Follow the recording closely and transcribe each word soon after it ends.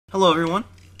Hello everyone,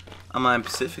 I'm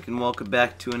Pacific and welcome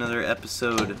back to another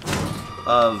episode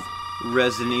of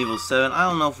Resident Evil 7. I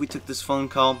don't know if we took this phone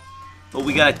call, but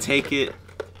we gotta take it.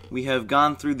 We have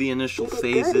gone through the initial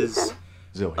phases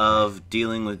of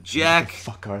dealing with Jack,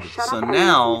 so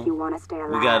now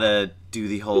we gotta do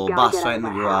the whole boss fight in the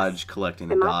garage, collecting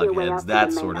the dog heads,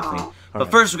 that sort of thing.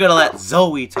 But first we gotta let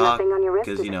Zoe talk,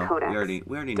 because you know,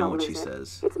 we already know what she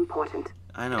says. It's important.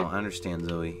 I know, I understand,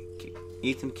 Zoe.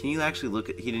 Ethan, can you actually look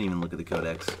at... He didn't even look at the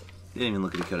codex. He didn't even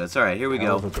look at the codex. Alright, here we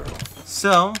go.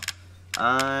 So,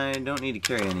 I don't need to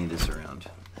carry any of this around,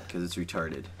 because it's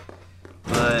retarded.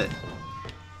 But,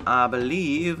 I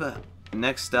believe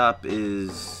next stop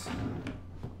is...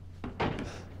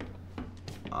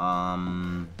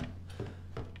 I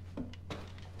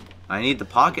need the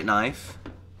pocket knife.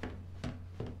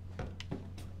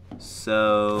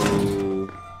 So...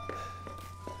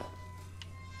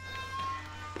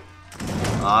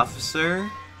 Officer?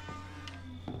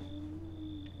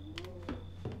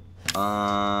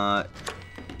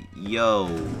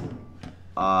 Yo.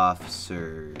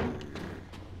 Officer.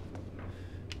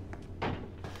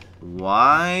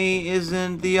 Why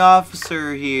isn't the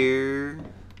officer here?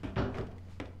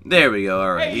 There we go,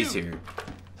 alright, hey, he's here.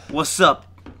 What's up?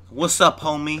 What's up,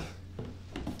 homie?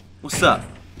 What's up?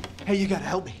 Hey, you gotta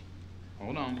help me.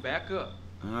 Hold on, back up.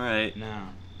 Alright. Now.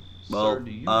 Well,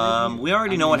 Sir, we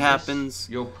already know what happens.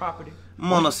 Your property.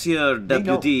 Monsieur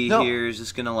Deputy here is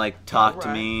just gonna like talk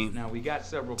to me, Now we got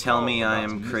several tell me I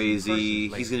am crazy.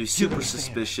 He's gonna be super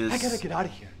suspicious. I gotta get out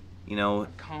of here. You know,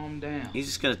 calm down. he's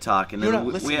just gonna talk, and then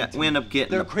we end up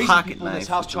getting a pocket knife,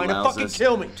 which allows us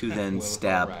to then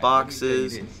stab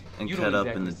boxes and cut up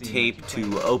in the tape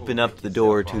to open up the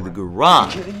door to the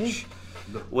garage,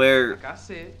 where Like I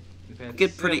said,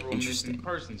 get pretty interesting.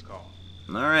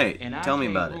 Alright, tell me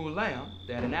about it. Rule out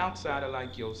that an outsider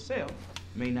like yourself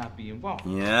may not be involved.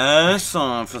 Yes,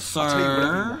 officer.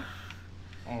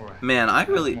 All right. Man, I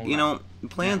really, you know,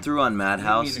 playing through on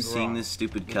Madhouse and seeing this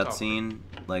stupid cutscene,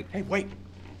 like... Hey, wait.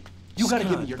 You gotta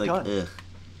give me your gun. Ugh.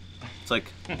 It's like...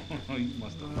 You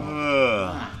must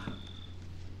have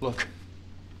Look,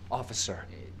 officer.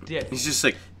 He's just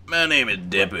like, my name is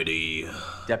Deputy.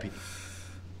 Deputy.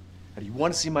 Now, do you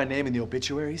want to see my name in the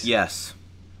obituaries? Yes.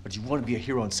 Or do you want to be a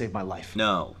hero and save my life?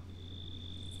 No.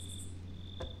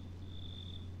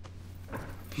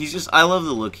 He's just, I love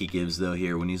the look he gives though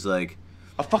here when he's like,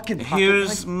 a fucking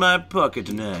here's my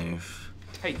pocket knife.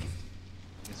 Take it.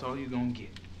 That's all you're gonna get.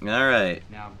 Alright.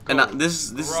 Now And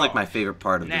this is like my favorite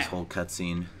part of this whole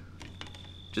cutscene.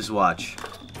 Just watch.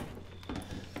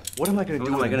 What am I gonna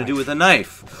do? What am I gonna do with a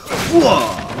knife?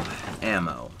 Whoa!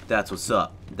 Ammo. That's what's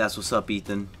up. That's what's up,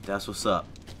 Ethan. That's what's up.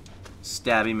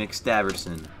 Stabby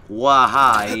McStabberson.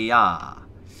 Wahaya.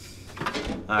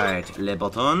 Alright, le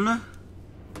bouton.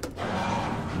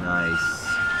 Nice.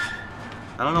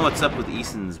 I don't know what's up with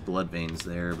Eason's blood veins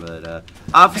there, but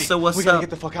officer, what's we gotta up? get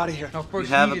the fuck out of here. Now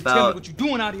first you have need to tell me about what you're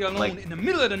doing out here alone like in the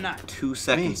middle of the night. 2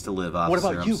 seconds to live, officer.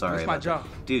 What about you? I'm sorry That's my about job.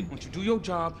 that. Dude, Won't you do your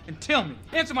job and tell me?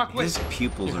 Answer my question. his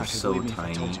pupils are so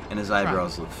tiny, and his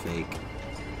eyebrows look fake.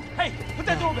 Hey, put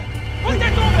that door back. Put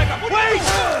that door back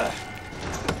up.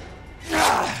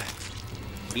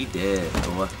 He did.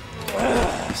 Boy.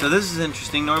 So this is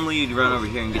interesting. Normally you'd run over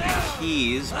here and get the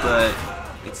keys, but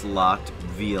it's locked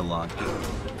via lockpick.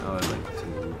 I would like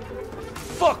to.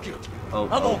 Fuck it. Oh,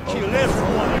 I'm gonna kill every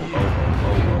one of you.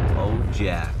 Oh,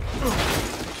 Jack.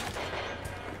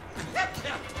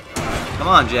 Come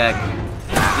on, Jack.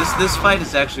 This fight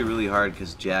is actually really hard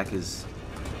because Jack is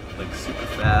like super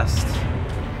fast.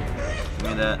 Give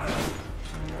me that.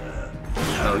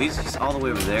 Oh, he's just all the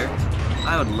way over there.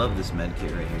 I would love this med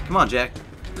kit right here. Come on, Jack.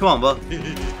 Come on, bub.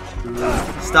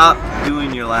 Stop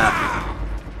doing your laughing.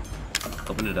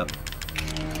 Open it up.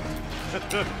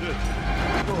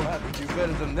 You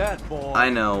better than that, boy. I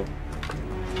know.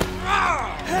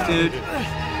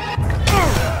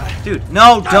 Dude,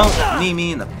 no, don't knee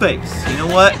me in the face. You know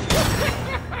what?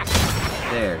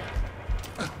 There.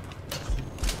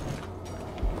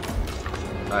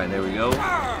 Alright, there we go.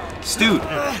 Dude!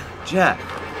 Jack.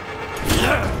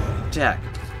 Jack.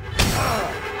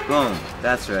 Boom.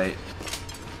 That's right.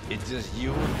 It's just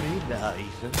you and me now,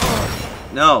 Ethan.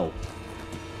 No.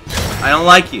 I don't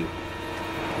like you.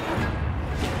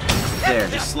 There,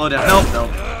 just slow down. Nope,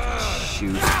 nope.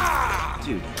 Shoot.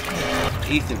 Dude.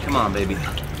 Ethan, come on, baby.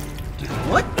 Dude,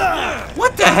 what?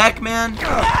 What the heck, man?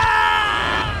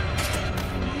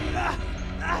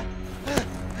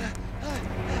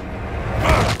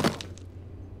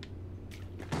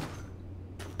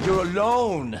 You're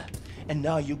alone. And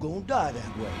now you're gonna die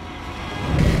that way.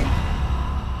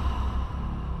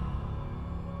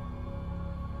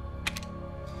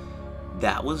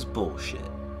 That was bullshit.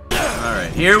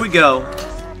 Alright, here we go.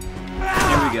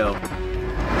 Here we go.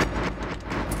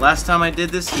 Last time I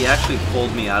did this, he actually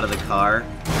pulled me out of the car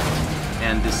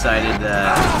and decided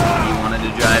that he wanted to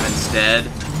drive instead.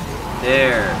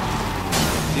 There.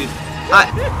 Dude,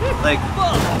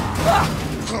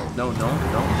 no, don't.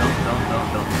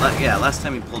 Yeah, last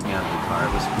time he pulled me out of the car,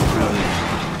 it was really...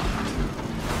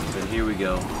 But here we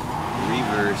go.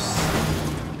 Reverse.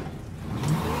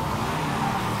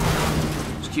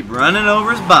 Just keep running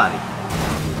over his body.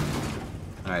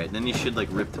 Alright, then you should, like,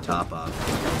 rip the top off.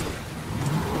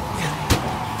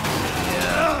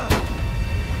 Yeah.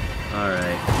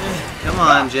 Alright. Come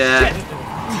on, Jack.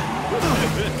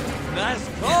 Nice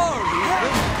car,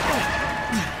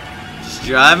 Just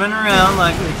driving around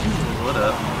like... What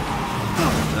up?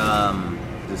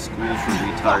 The school for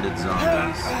retarded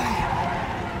zombies.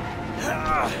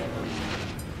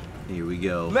 Here we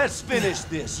go. Let's finish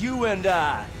this, you and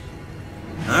I.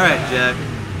 Alright, Jack.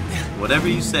 Whatever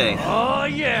you say. Oh,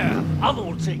 yeah. I'm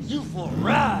gonna take you for a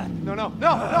ride. No.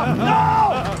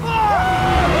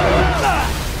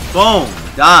 Boom!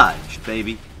 Dodged,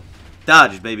 baby.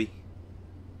 Dodged, baby.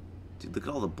 Dude, look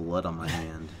at all the blood on my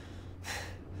hand.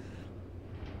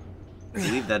 I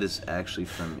believe that is actually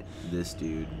from this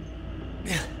dude.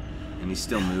 And he's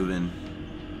still moving.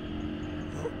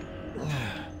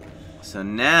 So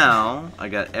now, I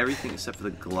got everything except for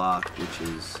the Glock, which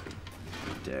is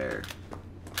there.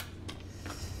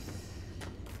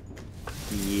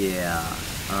 Yeah.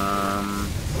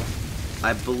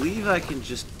 I believe I can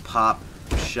just pop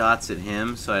shots at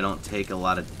him so I don't take a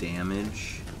lot of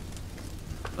damage.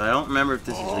 But I don't remember if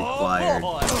this is required.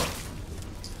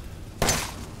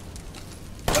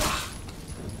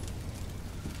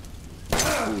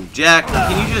 Ooh, Jack,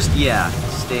 can you just,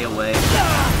 stay away?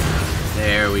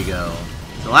 There we go.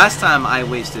 The last time I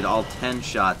wasted all 10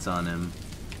 shots on him.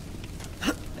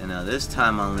 And now this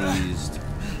time I only used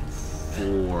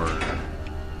 4.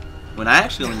 When I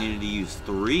actually only needed to use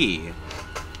 3.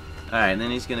 Alright, and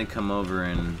then he's gonna come over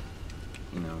and,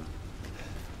 you know,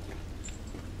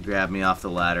 grab me off the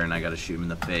ladder and I gotta shoot him in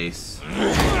the face.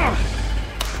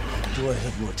 Do I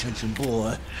have your attention,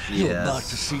 boy? Yes. You're about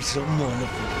to see something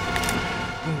wonderful.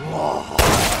 Oh,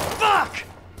 fuck!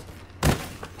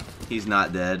 He's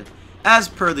not dead. As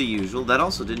per the usual. That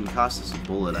also didn't cost us a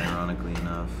bullet, ironically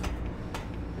enough.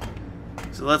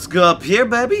 So let's go up here,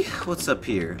 baby. What's up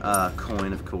here?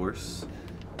 Coin, of course.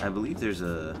 I believe there's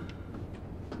a...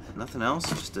 Nothing else?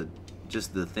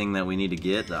 Just the thing that we need to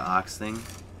get, the ox thing.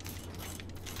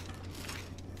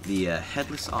 The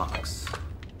headless ox.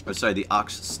 Oh, sorry, the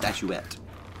ox statuette.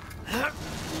 Here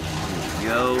we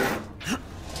go.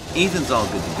 Ethan's all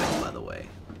good to go, by the way.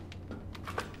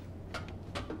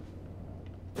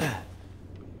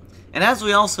 And as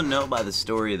we also know by the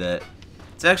story that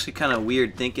it's actually kind of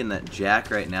weird thinking that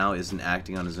Jack right now isn't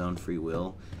acting on his own free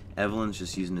will. Evelyn's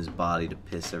just using his body to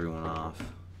piss everyone off.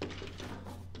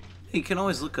 You can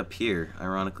always look up here,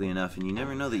 ironically enough, and you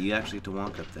never know that you actually get to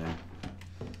walk up there.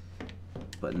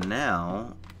 But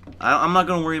now, I'm not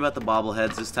going to worry about the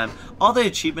bobbleheads this time. All the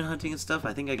achievement hunting and stuff,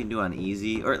 I think I can do on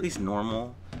easy, or at least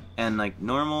normal. And, like,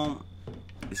 normal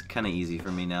is kind of easy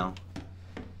for me now.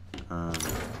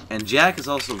 And Jack is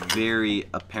also very,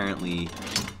 apparently,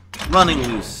 running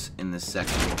loose in this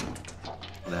section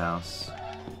of the house.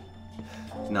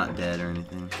 He's not dead or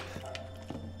anything.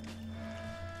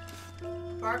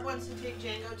 Barb wants to take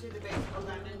Django to the baseball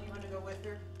diamond. Do you want to go with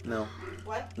her? No.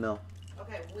 What? No.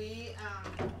 Okay, we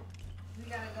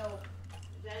gotta go.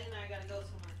 Daddy and I gotta go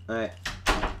somewhere. Alright.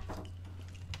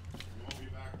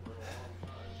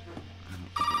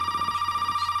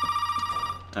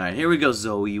 Alright, here we go,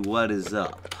 Zoe. What is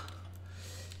up?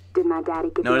 Did my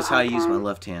daddy get Notice you how I out use my time?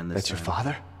 left hand this That's time. your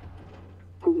father?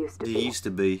 He used to He be. used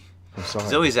to be. I'm sorry.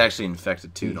 Zoe's actually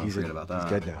infected too, don't He's forget about that.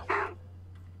 He's dead now.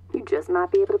 You just might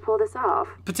be able to pull this off.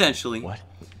 Potentially. What?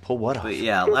 Pull what off? But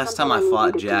yeah, There's last time I something I need fought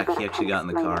you to do, Jack, but he I actually can't got in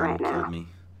the explain car it and right killed now. me.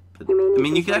 But, You may need I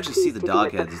mean, you some can actually see the keys to do dog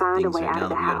it, but heads find a things way right out now of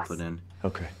that the we gotta house. put in.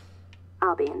 Okay.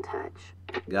 I'll be in touch.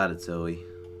 Got it, Zoe.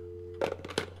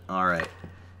 Alright.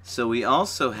 So we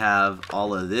also have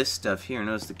all of this stuff here.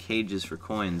 Notice the cages for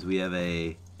coins. We have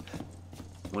a...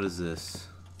 What is this?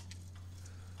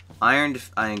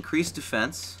 Increased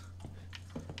defense.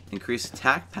 Increased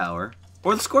attack power.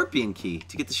 Or the scorpion key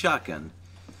to get the shotgun.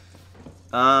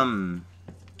 And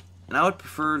I would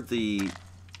prefer the...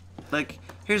 Like,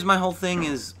 here's my whole thing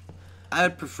is... I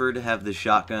would prefer to have the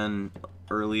shotgun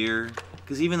earlier.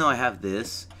 Because even though I have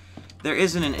this, there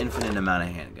isn't an infinite amount of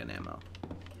handgun ammo.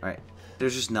 Right?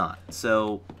 There's just not.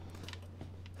 So,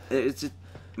 it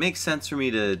makes sense for me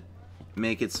to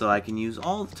make it so I can use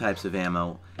all the types of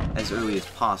ammo as early as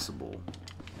possible.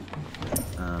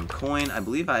 Coin, I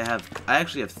believe I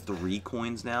actually have 3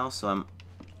 coins now, so I'm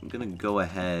gonna go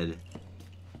ahead,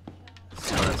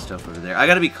 sell that stuff over there. I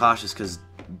gotta be cautious because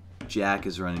Jack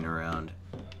is running around.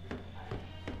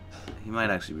 He might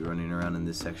actually be running around in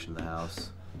this section of the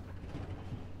house.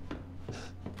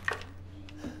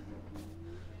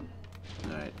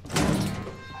 Alright.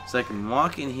 So I can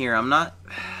walk in here. I'm gonna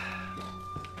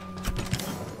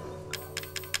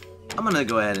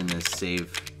go ahead and just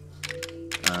save.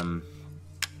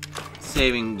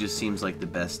 Saving just seems like the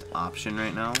best option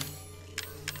right now.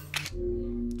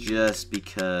 Just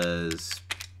because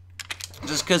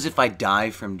if I die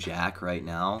from Jack right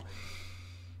now,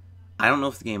 I don't know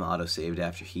if the game auto-saved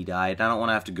after he died. I don't want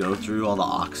to have to go through all the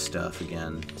Ox stuff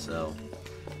again. So,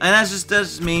 and that's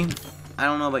just me. I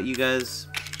don't know about you guys.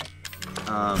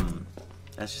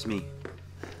 That's just me.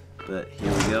 But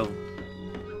here we go.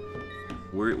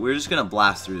 We're just gonna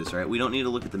blast through this, right? We don't need to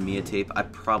look at the Mia tape. I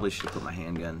probably should have put my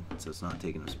handgun so it's not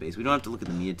taking up space. We don't have to look at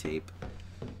the Mia tape,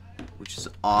 which is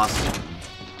awesome.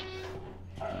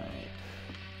 Alright.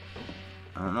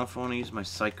 I don't know if I want to use my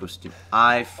Psycho Stim.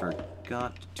 I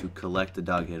forgot to collect the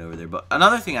dog head over there. But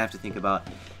another thing I have to think about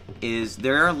is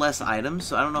there are less items,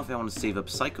 so I don't know if I want to save up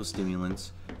Psycho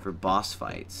Stimulants for boss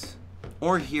fights.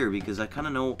 Or here, because I kind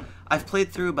of know... I've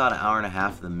played through about an hour and a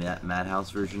half of the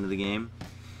Madhouse version of the game.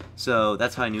 So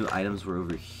that's how I knew items were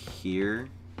over here.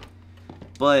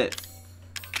 But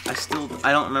I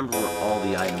don't remember where all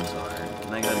the items are.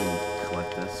 Can I go ahead and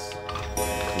collect this?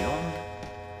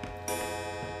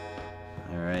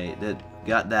 Alright,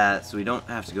 got that, so we don't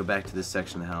have to go back to this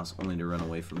section of the house only to run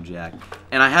away from Jack.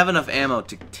 And I have enough ammo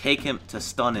to take him, to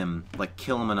stun him, like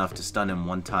kill him enough to stun him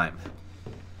one time.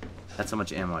 That's how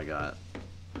much ammo I got.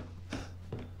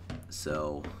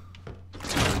 So...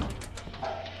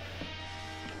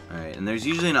 Alright, and there's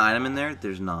usually an item in there.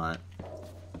 There's not.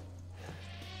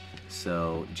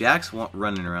 So, Jack's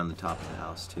running around the top of the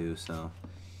house, too, so...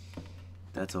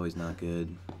 That's always not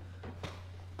good.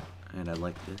 And I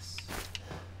like this.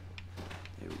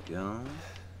 There we go.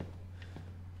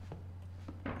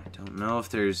 I don't know if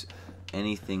there's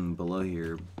anything below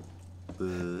here,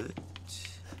 but...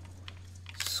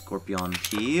 Scorpion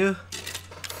key.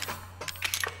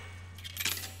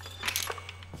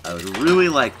 I would really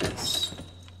like this.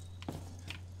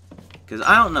 Because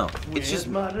I don't know. It's just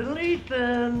my little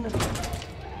Ethan.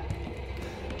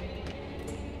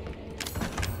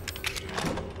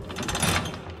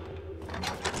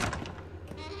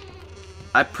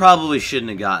 I probably shouldn't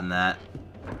have gotten that.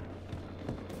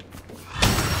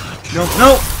 No,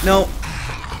 no, no.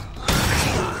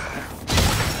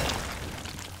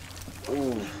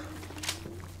 Ooh.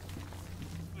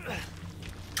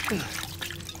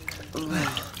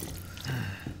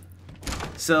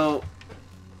 So,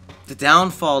 the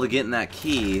downfall to getting that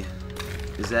key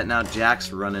is that now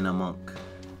Jack's running amok.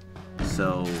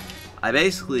 So, I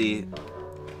basically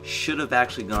should have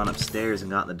actually gone upstairs and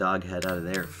gotten the dog head out of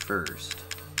there first.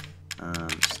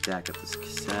 Stack up this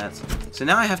cassettes. So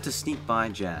now I have to sneak by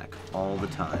Jack all the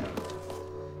time.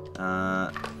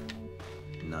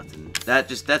 Nothing.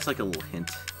 That's like a little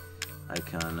hint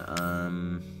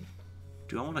icon.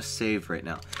 Do I want to save right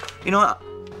now? You know what?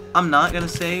 I'm not gonna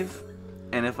save.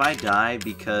 And if I die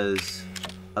because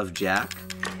of Jack,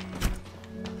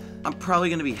 I'm probably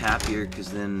going to be happier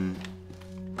because then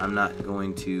I'm not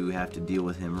going to have to deal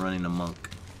with him running amok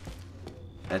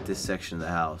at this section of the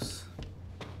house.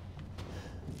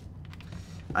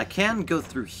 I can go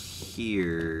through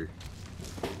here.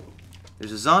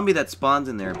 There's a zombie that spawns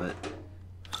in there, but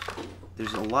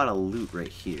there's a lot of loot right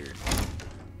here.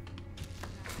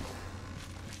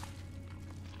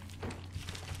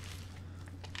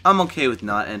 I'm okay with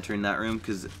not entering that room,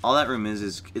 because all that room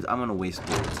is I'm going to waste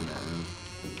bullets in that room.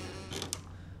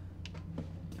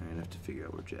 I'm going to have to figure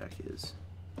out where Jack is.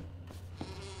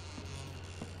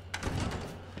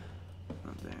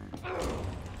 Not there.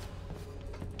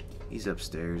 He's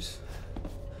upstairs.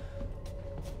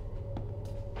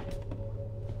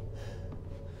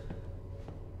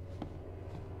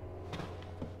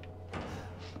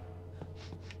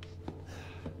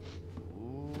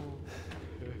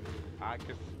 I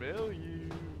can smell you.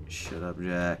 Shut up,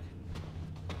 Jack.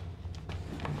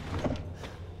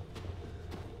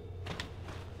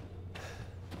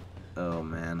 Oh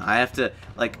man, I have to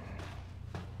like.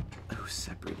 Oh,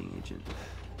 separating agent.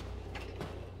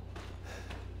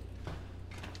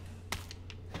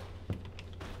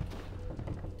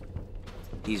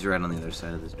 He's right on the other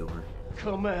side of this door.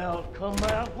 Come out,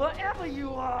 wherever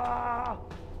you are.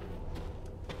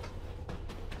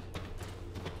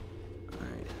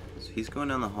 Alright, So he's going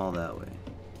down the hall that way.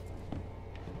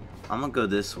 I'm gonna go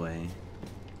this way.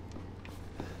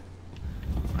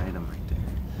 Item right there.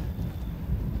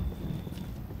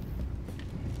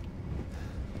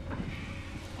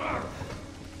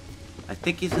 I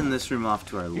think he's in this room off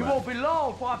to our left. You won't be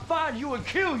long before I find you and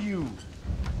kill you.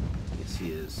 Yes,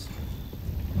 he is.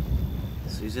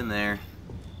 So he's in there.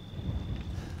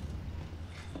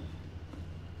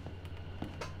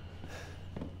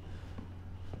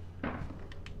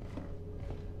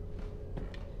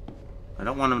 I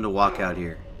don't want him to walk out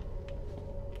here.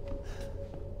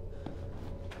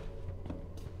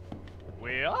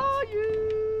 Where are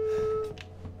you?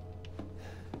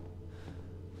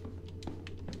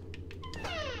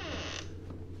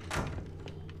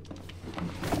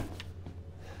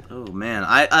 Oh man,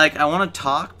 I want to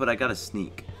talk, but I gotta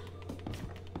sneak.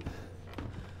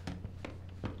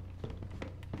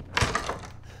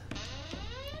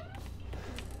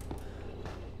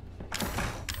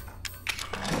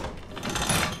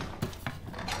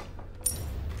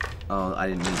 Oh, I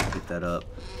didn't mean to pick that up.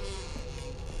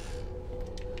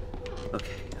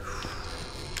 Okay.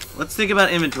 Let's think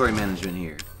about inventory management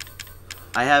here.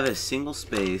 I have a single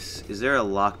space. Is there a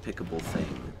lock-pickable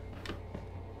thing?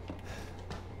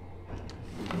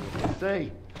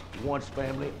 Say, once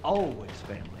family, always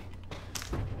family.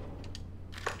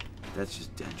 That's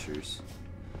just dentures.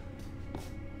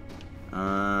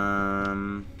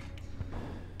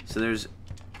 So there's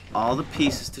all the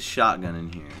pieces to shotgun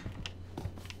in here.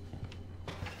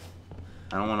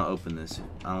 I don't want to open this.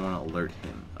 I don't want to alert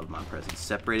him of my presence.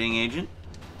 Separating agent.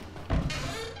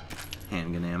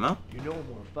 Handgun ammo. You know I'm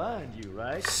gonna find you,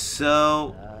 right?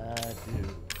 So I do.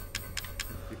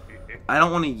 I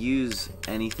don't want to use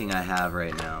anything I have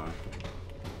right now.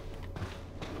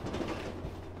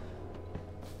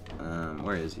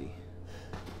 Where is he?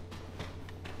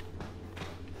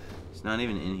 He's not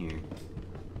even in here.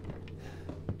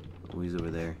 Oh, he's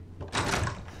over there.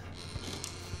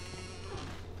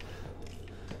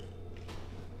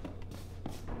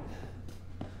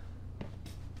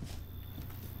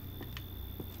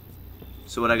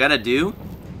 So what I gotta do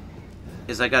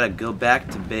is I gotta go back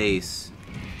to base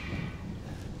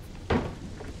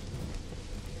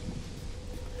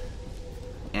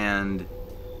and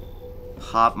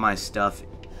pop my stuff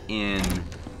in.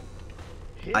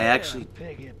 I actually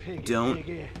don't.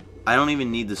 I don't even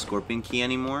need the scorpion key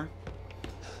anymore,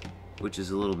 which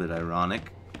is a little bit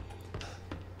ironic.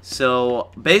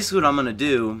 So basically what I'm gonna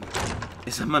do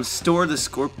is I'm gonna store the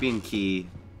scorpion key.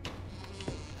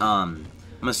 I'm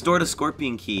gonna store the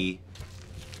scorpion key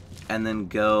and then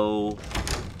go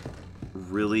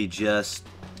really just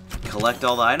collect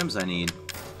all the items I need.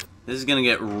 This is gonna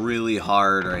get really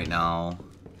hard right now.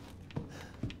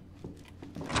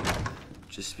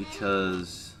 Just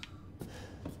because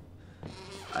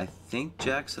I think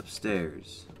Jack's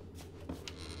upstairs.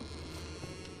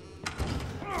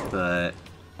 But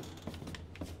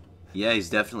yeah, he's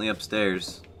definitely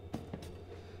upstairs.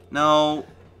 No.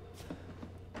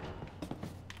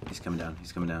 He's coming down.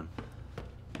 He's coming down.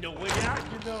 No way out,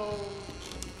 you know.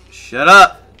 Shut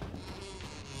up!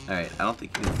 Alright, I don't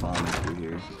think he can follow me through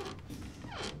here.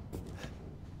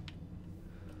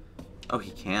 Oh,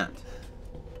 he can't.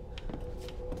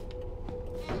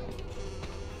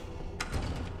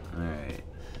 Alright.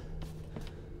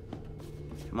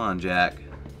 Come on, Jack.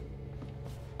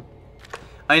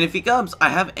 I mean, if he comes, I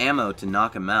have ammo to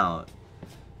knock him out.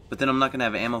 But then I'm not going to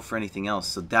have ammo for anything else.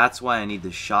 So that's why I need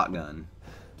this shotgun.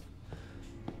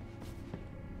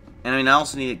 And I mean, I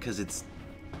also need it because it's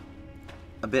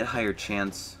a bit higher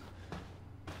chance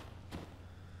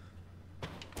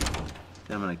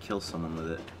that I'm going to kill someone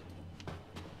with it.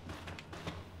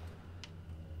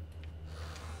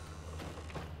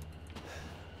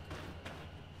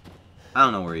 I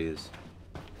don't know where he is.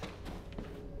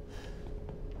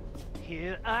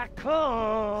 Here I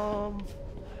come.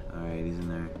 Alright, he's in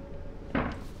there.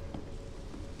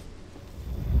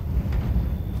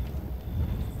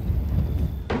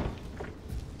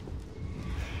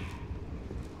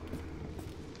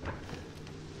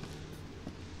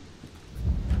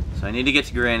 So I need to get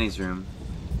to Granny's room.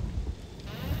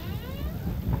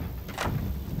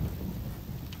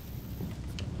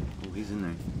 Oh, he's in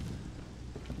there.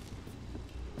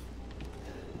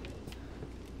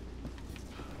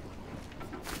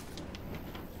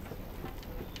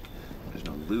 There's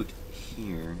no loot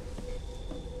here.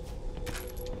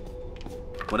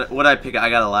 What I pick?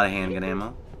 I got a lot of handgun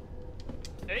ammo.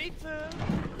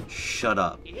 Ethan. Shut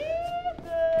up. Ethan.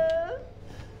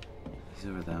 He's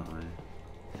over that way.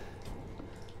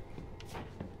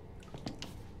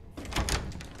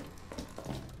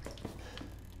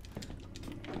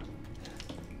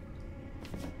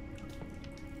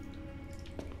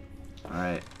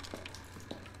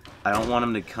 I don't want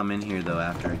him to come in here, though,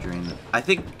 after I drain it. I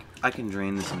think I can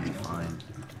drain this and be fine.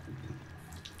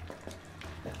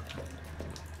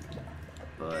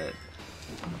 But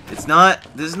it's not...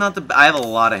 This is not the... I have a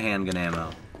lot of handgun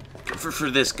ammo.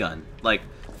 For this gun. Like,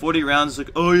 40 rounds is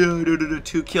like, oh yeah,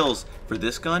 2 kills. For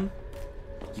this gun,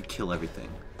 you kill everything.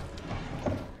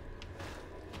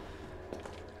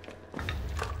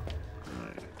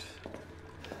 Alright.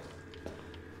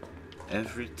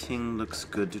 Everything looks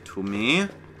good to me.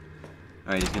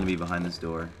 Alright, he's gonna be behind this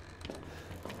door.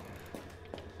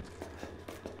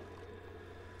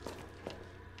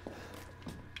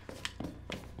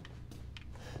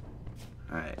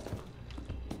 Alright.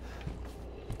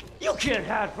 You can't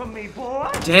hide from me,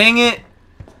 boy. Dang it!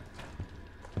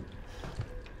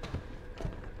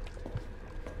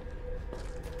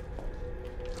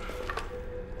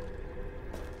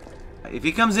 If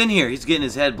he comes in here, he's getting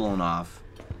his head blown off.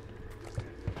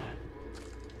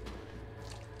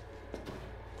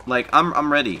 Like,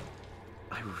 I'm ready.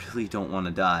 I really don't want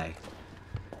to die.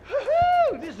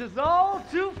 This is all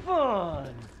too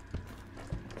fun.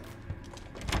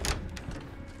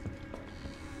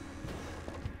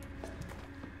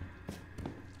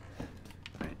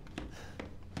 Right.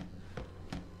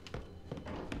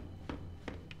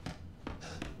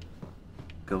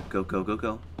 Go, go, go, go,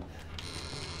 go.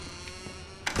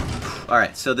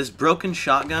 Alright, so this broken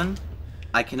shotgun,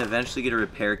 I can eventually get a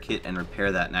repair kit and repair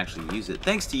that and actually use it.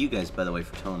 Thanks to you guys, by the way,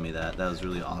 for telling me that. That was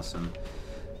really awesome.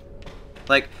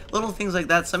 Like, little things like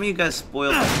that. Some of you guys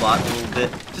spoiled the plot a little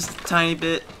bit. Just a tiny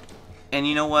bit. And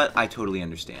you know what? I totally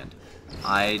understand.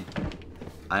 I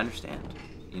understand.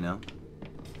 You know?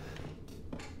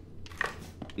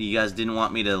 You guys didn't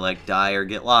want me to, like, die or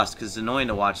get lost, because it's annoying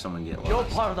to watch someone get lost. You're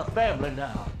part of the family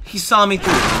now. He saw me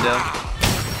through the window.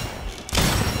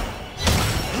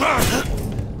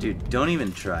 Dude, don't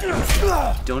even try.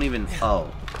 Don't even...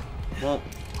 Oh. Well,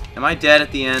 am I dead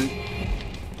at the end?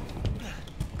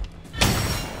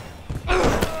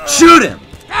 Shoot him!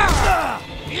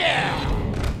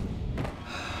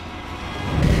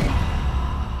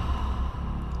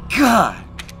 God!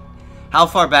 How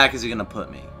far back is he gonna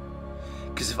put me?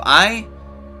 Because if I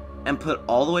am put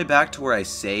all the way back to where I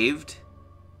saved,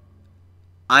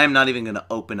 I am not even gonna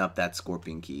open up that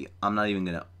scorpion key. I'm not even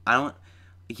gonna... I don't...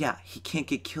 Yeah, he can't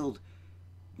get killed.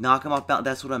 Knock him off.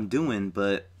 That's what I'm doing.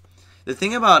 But the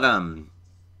thing about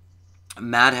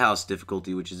Madhouse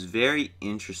difficulty, which is very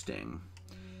interesting,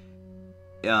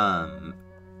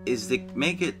 is they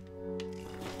make it...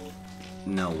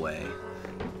 No way.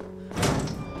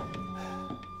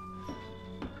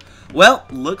 Well,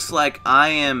 looks like I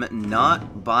am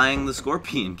not buying the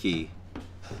scorpion key.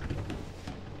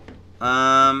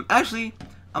 Actually,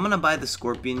 I'm gonna buy the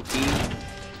scorpion key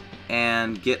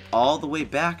and get all the way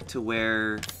back to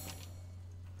where...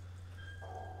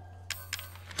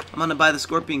 I'm gonna buy the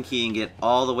scorpion key and get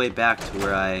all the way back to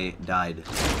where I died.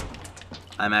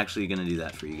 I'm actually gonna do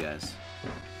that for you guys.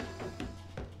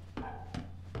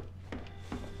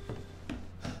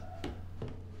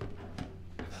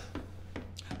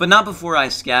 But not before I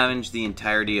scavenge the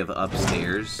entirety of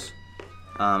upstairs.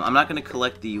 I'm not gonna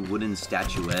collect the wooden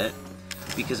statuette,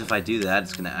 because if I do that,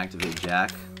 it's gonna activate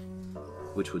Jack,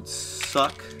 which would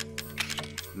suck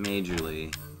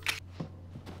majorly.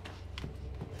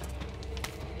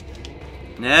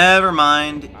 Never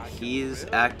mind. He's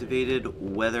activated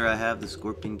whether I have the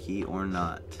scorpion key or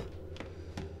not.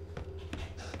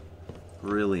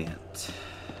 Brilliant.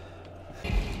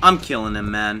 I'm killing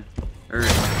him, man. Or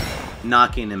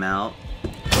knocking him out.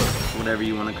 Whatever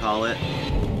you want to call it.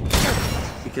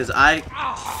 Because I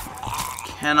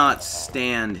cannot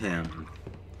stand him.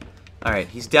 Alright,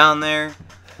 he's down there.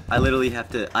 I literally have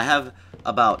to... I have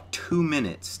about 2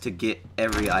 minutes to get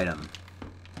every item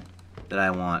that I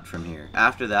want from here.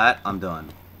 After that, I'm done.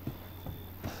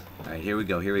 Alright, here we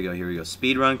go, here we go, here we go.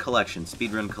 Speedrun collection,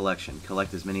 speedrun collection.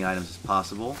 Collect as many items as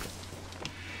possible.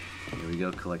 Here we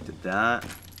go, collected that.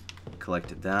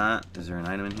 Collected that. Is there an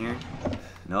item in here?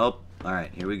 Nope.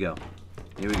 Alright, here we go.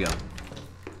 Here we go.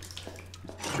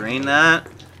 Drain that.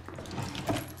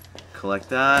 Collect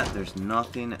that. There's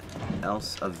nothing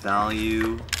else of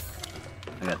value.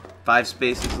 I got 5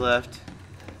 spaces left.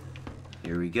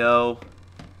 Here we go.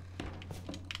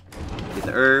 Get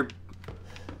the herb.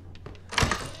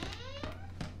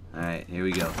 Alright, here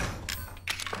we go.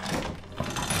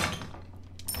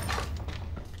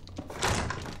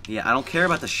 Yeah, I don't care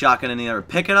about the shotgun any other.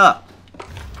 Pick it up!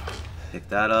 Pick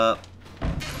that up.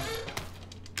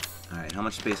 Alright, how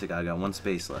much space I got? I got 1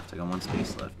 space left. I got 1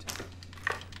 space left.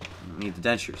 I need the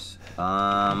dentures.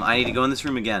 I need to go in this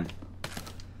room again.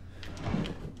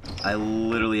 I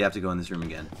literally have to go in this room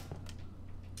again.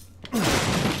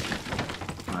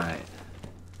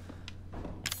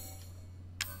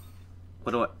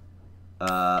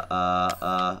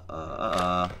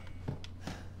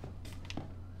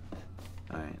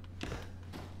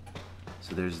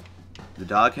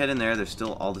 dog head in there. There's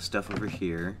still all the stuff over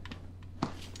here.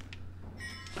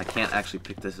 I can't actually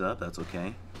pick this up. That's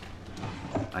okay.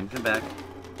 I can come back.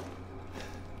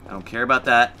 I don't care about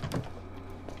that.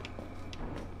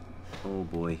 Oh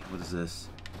boy, what is this?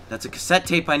 That's a cassette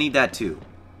tape. I need that too.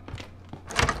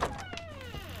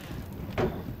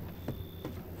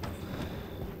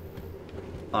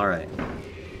 Alright.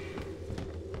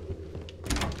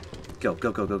 Go,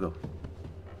 go, go, go, go.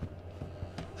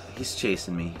 He's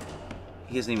chasing me.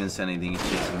 He hasn't even said anything. He's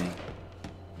chasing me.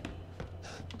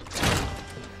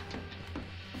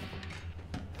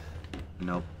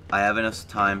 Nope. I have enough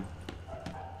time.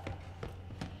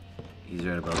 He's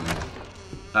right above me.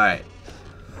 Alright.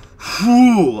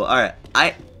 Whew! Alright.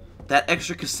 That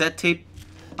extra cassette tape,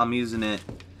 I'm using it.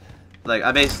 Like,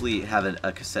 I basically have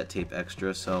a cassette tape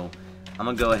extra, so I'm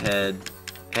gonna go ahead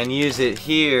and use it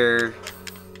here.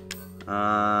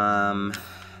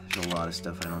 There's a lot of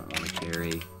stuff I don't want to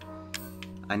carry.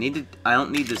 I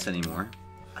don't need this anymore.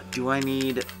 Do I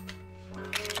need...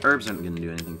 Herbs aren't gonna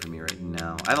do anything for me right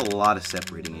now. I have a lot of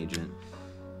separating agent.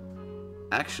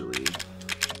 Actually,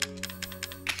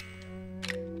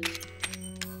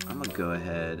 I'm gonna go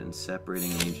ahead and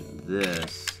separating agent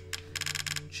this,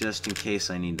 just in case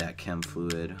I need that chem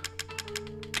fluid.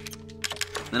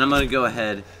 Then I'm gonna go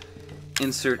ahead,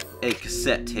 insert a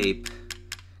cassette tape,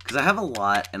 because I have a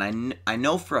lot, and I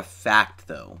know for a fact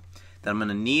though that I'm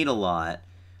gonna need a lot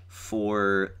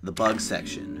for the bug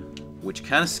section, which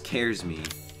kind of scares me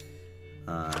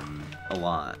a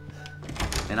lot.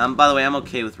 And by the way, I'm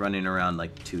okay with running around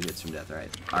like 2 hits from death.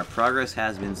 Alright, our progress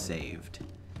has been saved.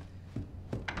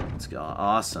 Let's go.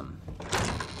 Awesome.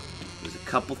 There's a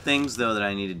couple things though that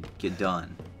I need to get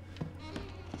done.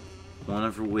 One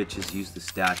of which is use the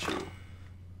statue.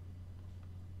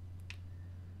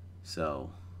 So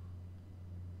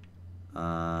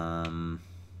I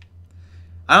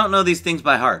don't know these things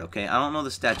by heart, okay? I don't know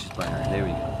the statues by heart. There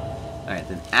we go. Alright,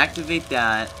 then activate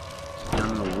that. And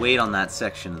I'm gonna wait on that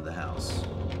section of the house.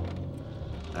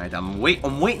 Alright, I'm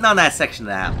waiting on that section of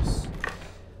the house.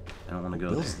 I don't want to go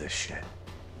there. This shit.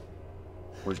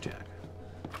 Where's Jack?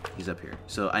 He's up here.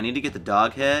 So I need to get the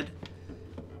dog head.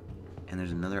 And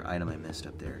there's another item I missed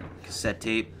up there. Cassette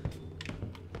tape.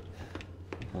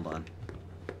 Hold on.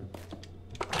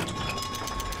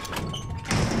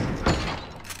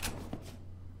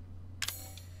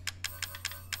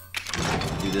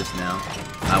 Do this now.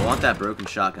 I want that broken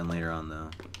shotgun later on though.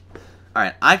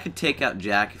 Alright, I could take out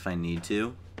Jack if I need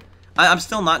to. I'm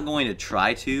still not going to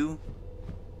try to.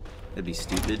 That'd be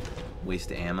stupid.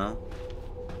 Waste of ammo.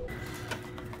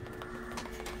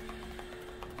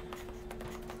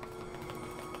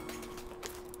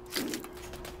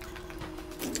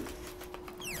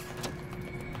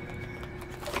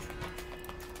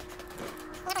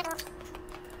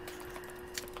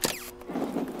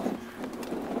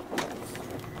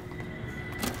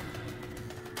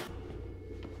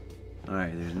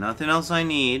 Alright, there's nothing else I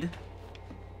need.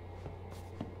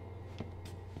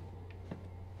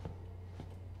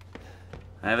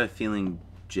 I have a feeling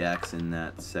Jack's in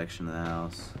that section of the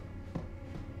house.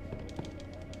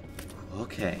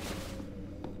 Okay.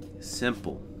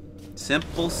 Simple.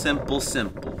 Simple, simple,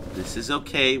 simple. This is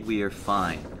okay. We are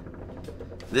fine.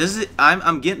 This is...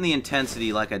 I'm getting the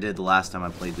intensity like I did the last time I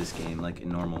played this game, like in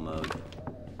normal mode.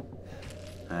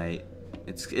 Alright.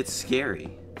 It's scary.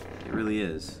 It really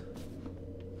is.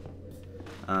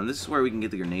 This is where we can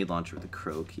get the grenade launcher with the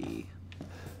crow key.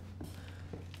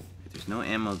 There's no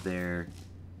ammo there.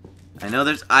 I know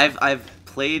there's... I've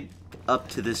played up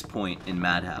to this point in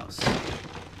Madhouse.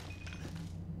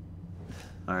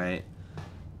 Alright.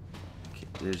 Okay,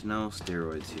 there's no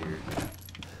steroids here.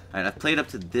 Alright, I've played up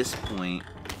to this point.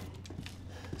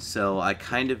 So I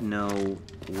kind of know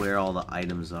where all the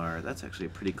items are. That's actually a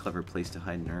pretty clever place to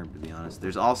hide an herb, to be honest.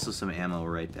 There's also some ammo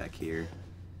right back here.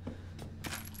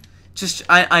 Just,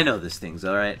 I know this thing's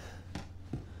alright.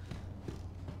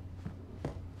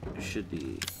 There should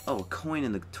be... Oh, a coin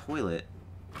in the toilet.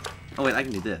 Oh wait, I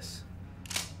can do this.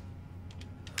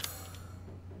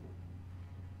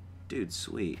 Dude,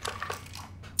 sweet.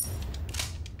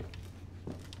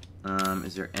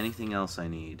 Is there anything else I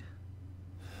need?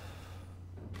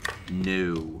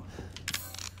 No.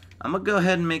 I'm gonna go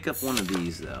ahead and make up one of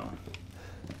these, though.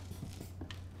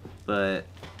 But...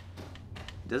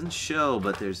 It doesn't show,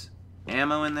 but there's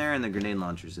ammo in there and the grenade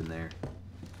launcher's in there.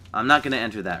 I'm not gonna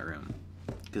enter that room.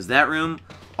 Because that room,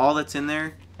 all that's in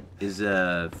there is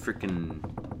a freaking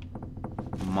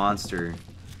monster.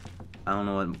 I don't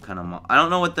know what kind of I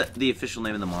don't know what the official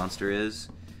name of the monster is.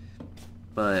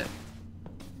 But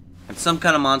it's some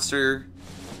kind of monster.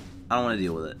 I don't want to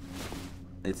deal with it.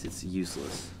 It's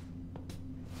useless.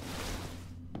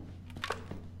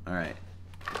 Alright.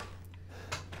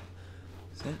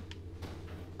 Is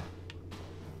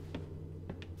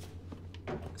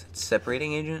that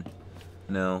separating agent?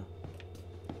 No.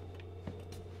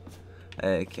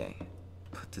 Okay.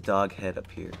 Put the dog head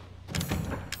up here.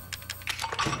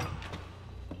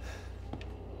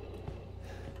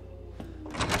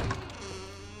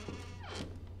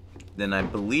 Then I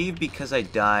believe because I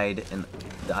died and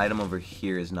the item over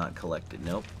here is not collected.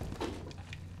 Nope.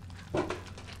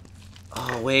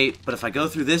 Oh, wait. But if I go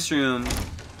through this room,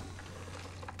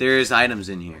 there's items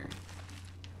in here.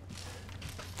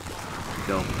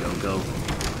 Go, go, go.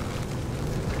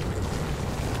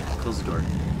 Close the door.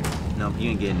 Nope, you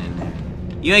ain't getting in there.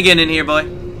 You ain't getting in here, boy.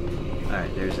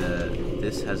 Alright, there's a...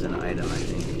 This has an item, I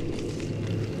think.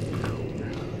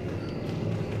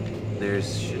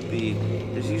 There's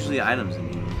usually items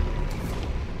in here.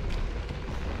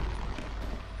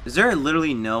 Is there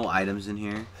literally no items in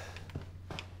here?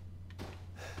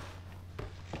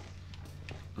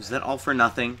 Was that all for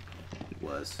nothing? It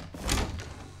was.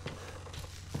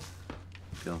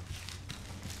 Go.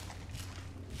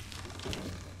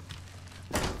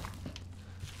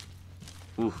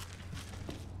 Ooh.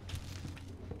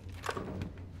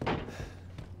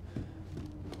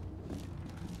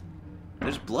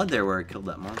 There's blood there where I killed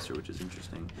that monster, which is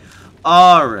interesting.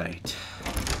 Alright.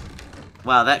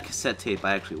 Wow, that cassette tape,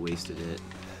 I actually wasted it.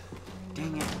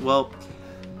 Dang it. Well,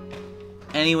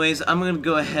 anyways, I'm going to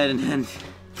go ahead and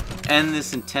end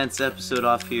this intense episode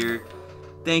off here.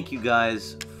 Thank you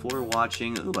guys for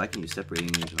watching. Ooh, I can use separating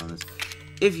agent on this.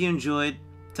 If you enjoyed,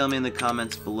 tell me in the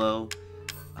comments below.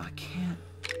 I can't.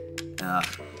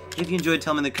 If you enjoyed,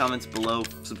 tell me in the comments below.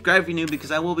 Subscribe if you're new,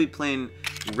 because I will be playing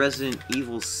Resident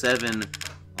Evil 7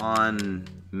 on...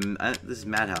 this is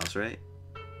Madhouse, right?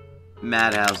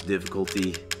 Madhouse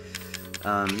difficulty.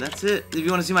 That's it. If you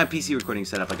want to see my PC recording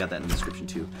setup, I got that in the description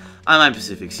too. I'm P.M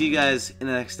Pacific. See you guys in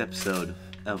the next episode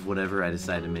of whatever I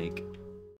decide to make.